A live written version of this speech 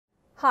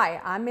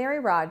Hi, I'm Mary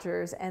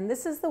Rogers, and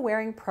this is the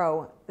WARING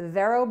Pro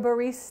Vero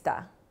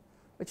Barista,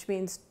 which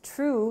means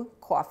true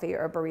coffee,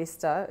 or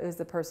barista is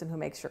the person who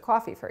makes your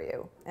coffee for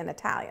you in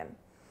Italian.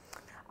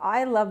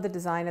 I love the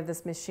design of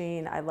this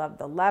machine. I love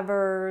the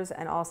levers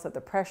and also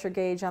the pressure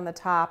gauge on the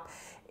top.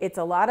 It's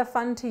a lot of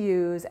fun to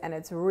use and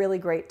it's really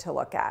great to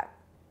look at.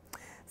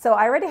 So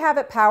I already have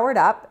it powered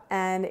up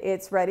and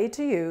it's ready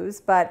to use,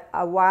 but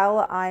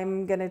while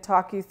I'm going to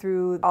talk you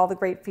through all the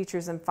great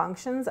features and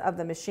functions of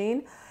the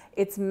machine,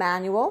 it's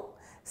manual.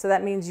 So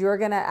that means you're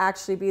going to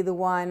actually be the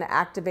one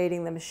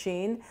activating the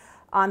machine.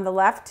 On the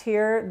left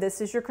here, this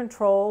is your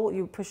control.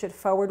 You push it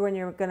forward when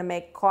you're going to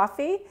make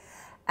coffee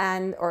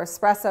or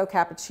espresso,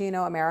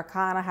 cappuccino,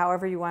 Americano,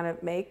 however you want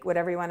to make,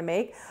 whatever you want to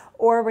make.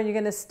 Or when you're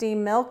going to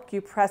steam milk,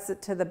 you press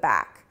it to the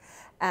back.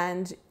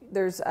 And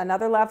there's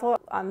another level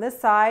on this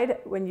side.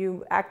 When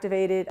you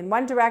activate it in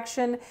one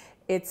direction,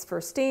 it's for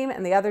steam,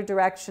 and the other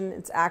direction,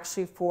 it's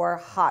actually for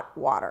hot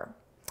water.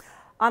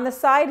 On the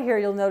side here,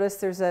 you'll notice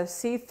there's a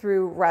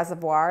see-through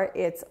reservoir.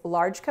 It's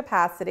large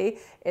capacity.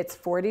 It's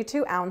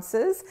 42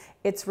 ounces.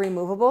 It's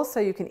removable, so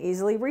you can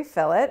easily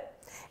refill it.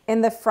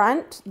 In the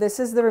front, this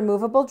is the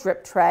removable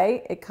drip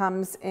tray. It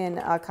comes in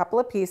a couple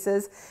of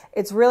pieces.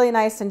 It's really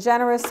nice and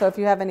generous, so if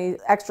you have any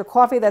extra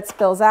coffee that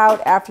spills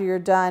out after you're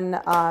done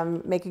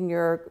making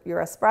your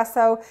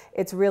espresso,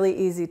 it's really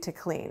easy to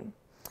clean.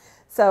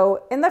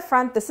 So in the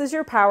front, this is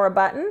your power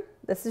button.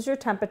 This is your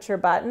temperature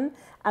button,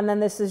 and then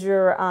this is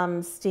your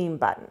steam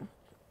button.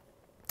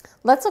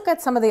 Let's look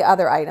at some of the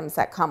other items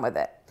that come with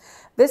it.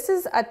 This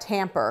is a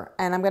tamper,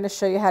 and I'm going to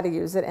show you how to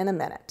use it in a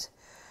minute.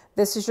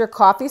 This is your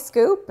coffee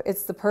scoop.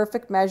 It's the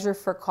perfect measure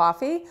for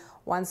coffee.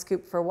 1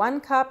 scoop for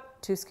 1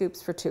 cup, 2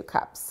 scoops for 2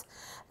 cups.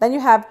 Then you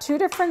have 2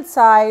 different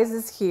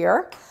sizes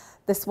here.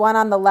 This one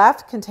on the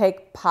left can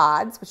take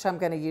pods, which I'm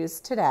going to use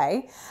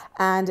today,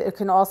 and it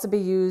can also be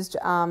used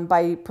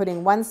by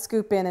putting 1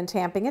 scoop in and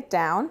tamping it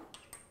down.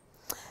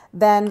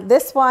 Then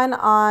this one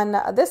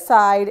on this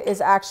side is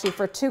actually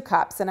for 2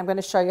 cups, and I'm going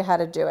to show you how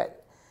to do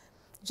it.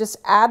 Just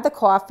add the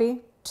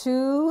coffee,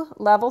 2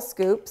 level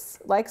scoops,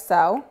 like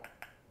so.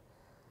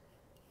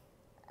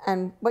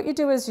 And what you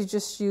do is you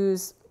just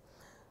use,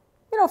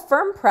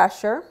 firm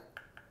pressure.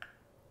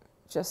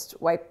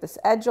 Just wipe this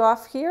edge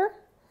off here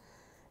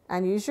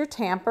and use your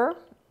tamper,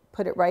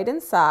 put it right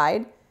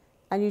inside,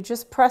 and you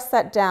just press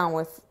that down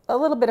with a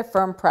little bit of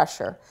firm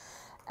pressure.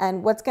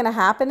 And what's going to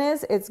happen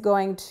is it's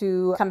going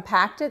to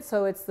compact it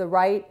so it's the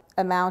right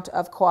amount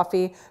of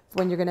coffee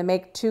when you're going to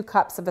make 2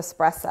 cups of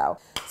espresso.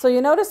 So you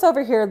notice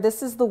over here,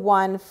 this is the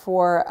one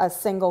for a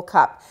single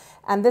cup,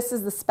 and this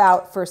is the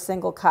spout for a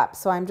single cup.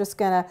 So I'm just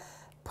going to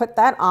put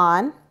that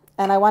on,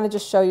 and I want to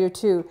just show you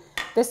too,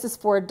 this is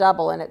for a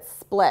double and it's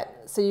split.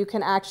 So you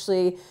can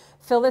actually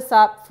fill this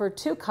up for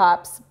 2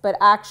 cups, but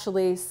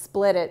actually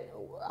split it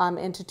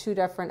into 2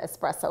 different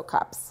espresso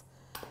cups.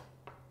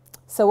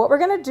 So what we're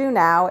going to do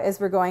now is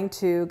we're going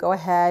to go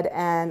ahead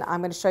and I'm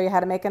going to show you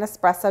how to make an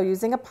espresso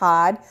using a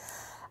pod.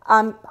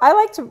 I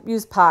like to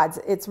use pods.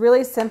 It's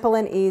really simple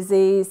and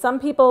easy.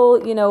 Some people,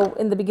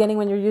 in the beginning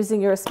when you're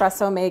using your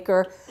espresso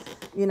maker,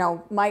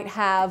 might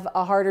have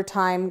a harder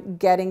time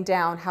getting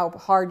down how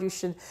hard you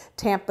should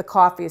tamp the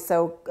coffee.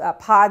 So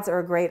pods are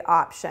a great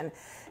option.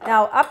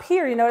 Now up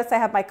here, you notice I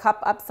have my cup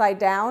upside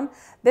down.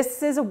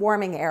 This is a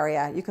warming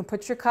area. You can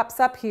put your cups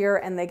up here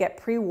and they get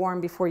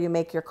pre-warmed before you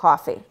make your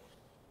coffee.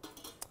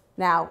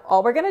 Now,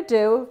 all we're going to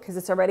do, because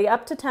it's already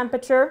up to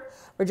temperature,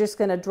 we're just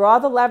going to draw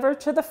the lever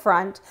to the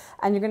front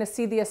and you're going to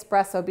see the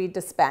espresso be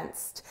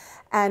dispensed.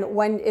 And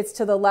when it's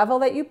to the level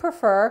that you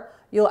prefer,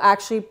 you'll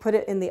actually put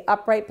it in the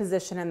upright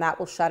position and that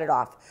will shut it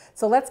off.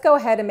 So let's go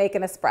ahead and make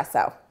an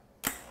espresso.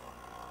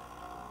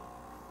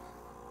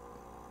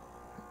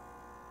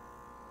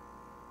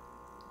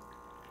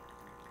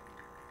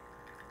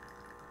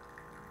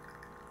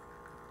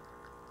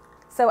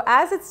 So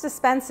as it's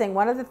dispensing,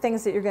 one of the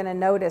things that you're going to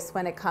notice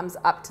when it comes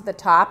up to the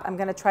top, I'm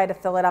going to try to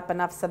fill it up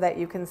enough so that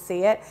you can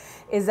see it,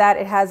 is that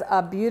it has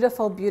a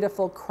beautiful,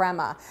 beautiful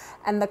crema.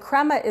 And the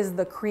crema is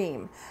the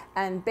cream.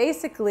 And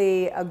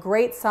basically, a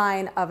great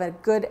sign of a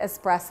good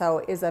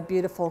espresso is a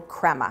beautiful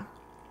crema.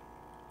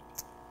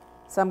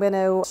 So I'm going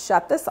to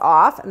shut this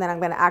off, and then I'm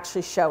going to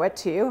actually show it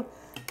to you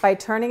by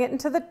turning it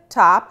into the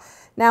top.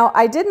 Now,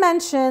 I did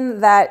mention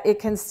that it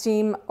can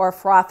steam or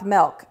froth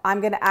milk.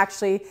 I'm going to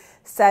actually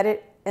set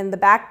it in the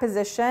back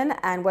position,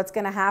 and what's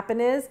going to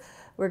happen is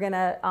we're going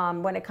to,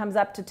 when it comes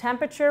up to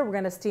temperature, we're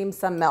going to steam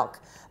some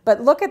milk.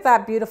 But look at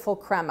that beautiful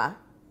crema.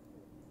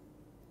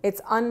 It's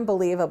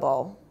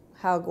unbelievable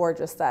how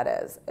gorgeous that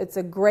is. It's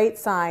a great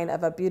sign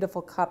of a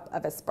beautiful cup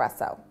of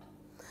espresso.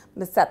 I'm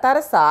going to set that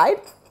aside,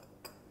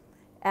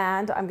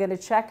 and I'm going to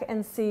check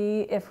and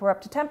see if we're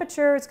up to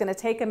temperature. It's going to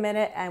take a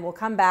minute, and we'll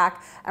come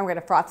back, and we're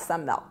going to froth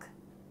some milk.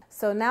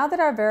 So now that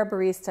our Vero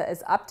Barista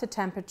is up to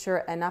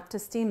temperature enough to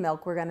steam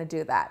milk, we're going to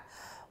do that.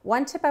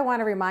 One tip I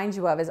want to remind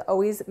you of is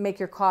always make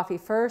your coffee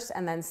first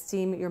and then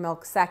steam your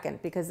milk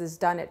second, because it's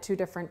done at 2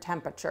 different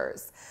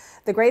temperatures.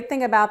 The great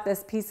thing about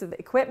this piece of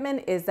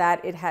equipment is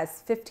that it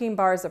has 15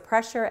 bars of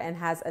pressure and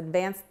has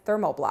advanced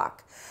thermal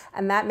block,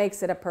 and that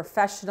makes it a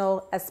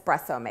professional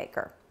espresso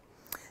maker.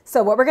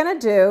 So what we're going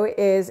to do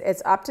is,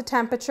 it's up to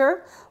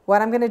temperature.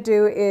 What I'm going to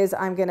do is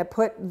I'm going to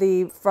put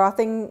the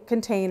frothing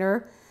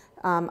container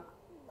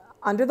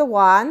under the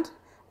wand.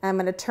 I'm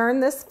going to turn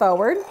this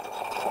forward,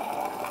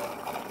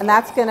 and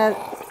that's going to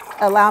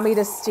allow me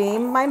to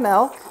steam my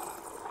milk.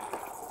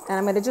 And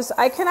I'm going to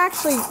I can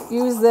actually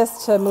use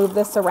this to move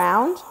this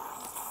around,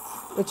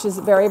 which is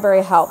very,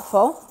 very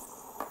helpful.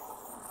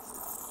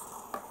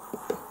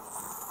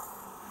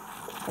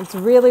 It's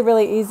really,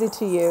 really easy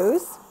to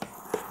use.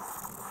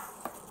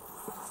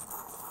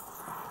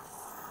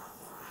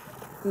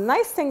 The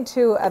nice thing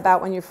too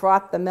about when you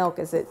froth the milk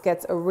is it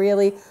gets a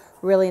really,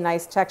 really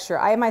nice texture.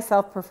 I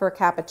myself prefer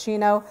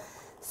cappuccino,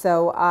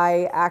 so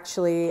I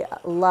actually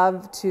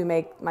love to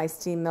make my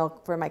steamed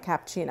milk for my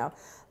cappuccino.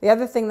 The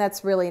other thing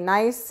that's really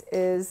nice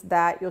is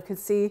that you can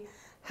see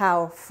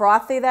how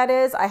frothy that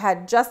is. I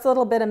had just a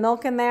little bit of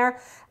milk in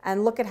there,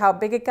 and look at how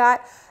big it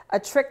got. A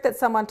trick that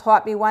someone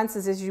taught me once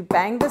is you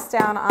bang this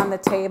down on the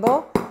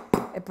table,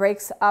 it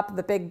breaks up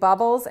the big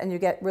bubbles and you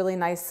get really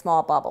nice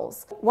small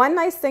bubbles. One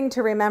nice thing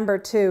to remember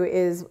too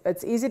is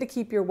it's easy to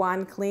keep your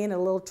wand clean. A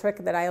little trick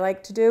that I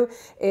like to do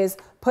is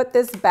put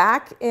this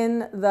back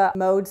in the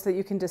mode so that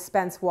you can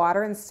dispense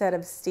water instead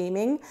of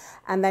steaming,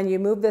 and then you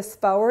move this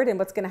forward, and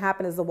what's going to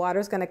happen is the water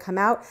is going to come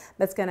out.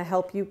 That's going to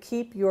help you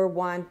keep your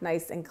wand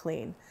nice and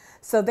clean.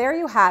 So there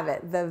you have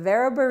it, the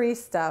Vero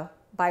Barista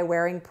by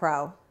WARING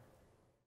Pro.